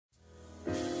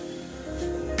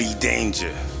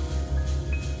danger.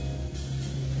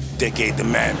 Decade the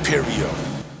man Imperio.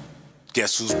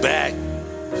 Guess who's back?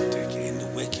 Decade the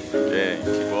wicked. Yeah,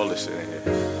 keep all this shit in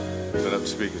here. Put up the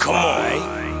speakers. Come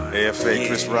on. AFA, Yeah.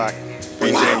 Chris Rock.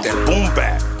 We got that boom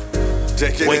back.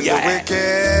 Decade Where in the y'all at?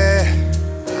 wicked.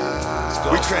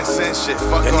 We transcend shit.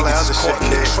 Fuck Y'all all that niggas other is shit, caught in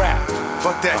the kid. trap.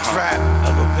 Fuck that trap.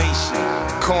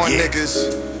 Elevation. Corn Yeah.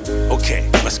 niggas. Okay,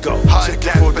 let's go. Check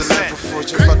it for the level for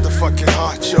your motherfucking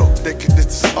heart, yo. Nigga,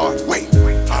 this is art. Wait.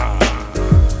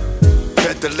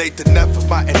 Better late than never,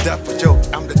 my endeavor, yo.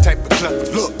 I'm the type of clever.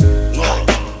 Look.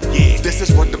 Yeah. This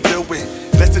is what I'm doing.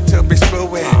 Listen to me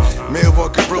spewing.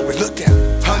 Milwaukee brewing. Look out.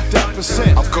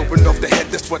 100%. I'm going off the head.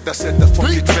 That's what I said. The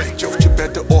fucking trend, yo. You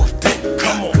better off dead.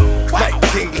 Come on. Like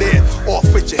King Lear, off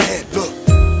with your head. Look.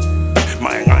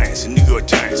 My Lions and New York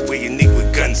Giants, where you nigga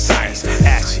with gun science.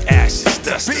 Ashes,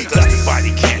 dust, the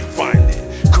body can't find it.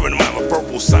 Current mind with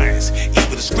verbal science,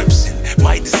 evil description.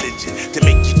 My decision to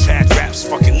make you trash raps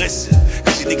fucking listen.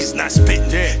 Cause you niggas not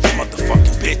spitting, you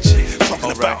motherfucking bitchin'.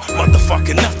 Talking about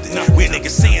motherfucking nothing. We niggas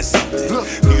saying something.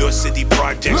 New York City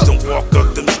projects, don't walk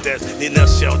up them steps. Need a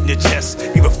shell in your chest,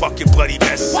 leave a fucking bloody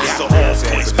mess. It's a all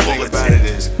points But the thing about it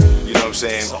is, you know what I'm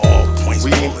saying? It's all points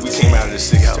We came out of the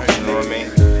 60s, you know what I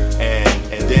mean?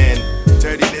 And then,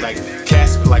 like,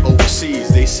 cats like overseas,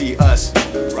 they see us.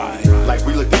 Right. Like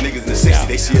we looked at niggas in the 60s,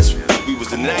 they see us. We was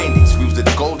the 90s, we was the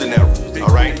golden era.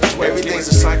 Alright? Everything's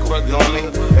a cycle, you know what I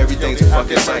mean? Everything's a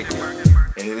fucking cycle.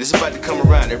 And it's about to come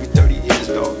around every 30 years,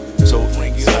 dog. So a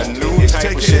new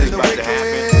type of shit is about to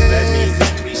happen. That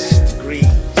means it's 360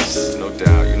 degrees. No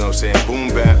doubt, you know what I'm saying? Boom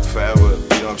bap forever,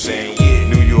 you know what I'm saying?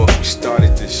 New York, we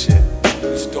started this shit.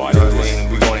 We started You know what I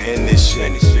mean? We gonna end this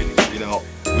shit. You know,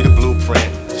 we the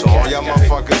blueprint. So all y'all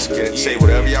motherfuckers can say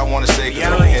whatever y'all wanna say, cause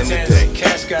we're gonna end the day.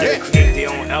 Cats gotta create their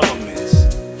own elements.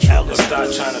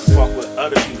 Stop trying to fuck with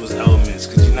other people's elements,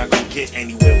 cause you're not gonna get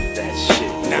anywhere with that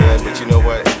shit. Nah, but you know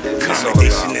what?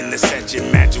 Accommodation in the set, your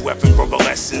magic weapon, verbal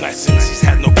lesson. She's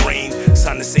had no brain,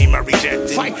 sign the same I rejected.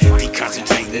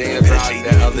 Deconcentrate, It ain't about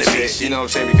that other shit, you know what I'm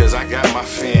saying? Because I got my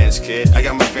fans, kid. I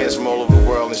got my fans from all over the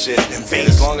world and shit. And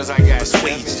as long as I got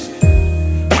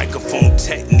persuasion, microphone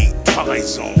technique, twilight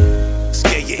zone.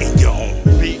 Scare you in your own.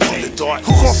 From the dark.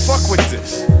 Who gon' fuck with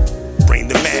this? Bring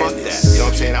the madness. Fuck that. You know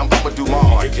what I'm saying? I'm gonna do my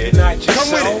art, kid.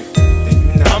 Come with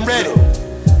it. I'm ready.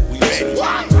 We ready.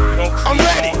 I'm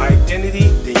ready. Identity,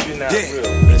 then you're not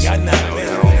real. Y'all not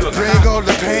real. Bring all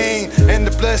the pain and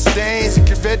the blood stains and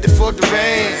get ready for the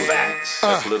rain. Facts.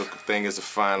 The political thing is a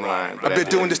fine line. I've been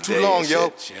doing this too long,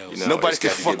 yo. You know, nobody can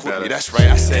fuck with me. That's right.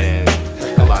 I said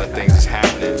a lot of things is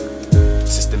happening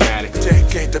systematically.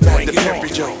 Decade the man, the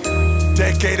pimp, yo.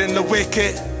 Decade in the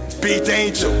wicked. Be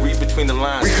danger. Read between the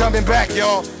lines. We coming back,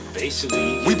 y'all.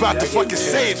 Basically, we about to fucking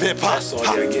save hip hop.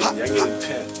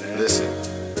 Listen,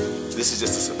 this is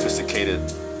just a sophisticated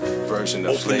version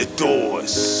of open the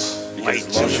doors. Because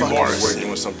as long as you're working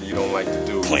with something you don't like to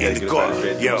do, playing the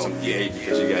guard, yo. Something you hate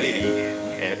because you got to eat,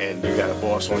 and you got a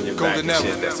boss on your back and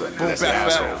shit. That's an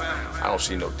asshole. I don't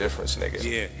see no difference, nigga.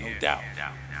 Yeah, no doubt.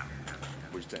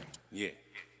 What you think? Yeah.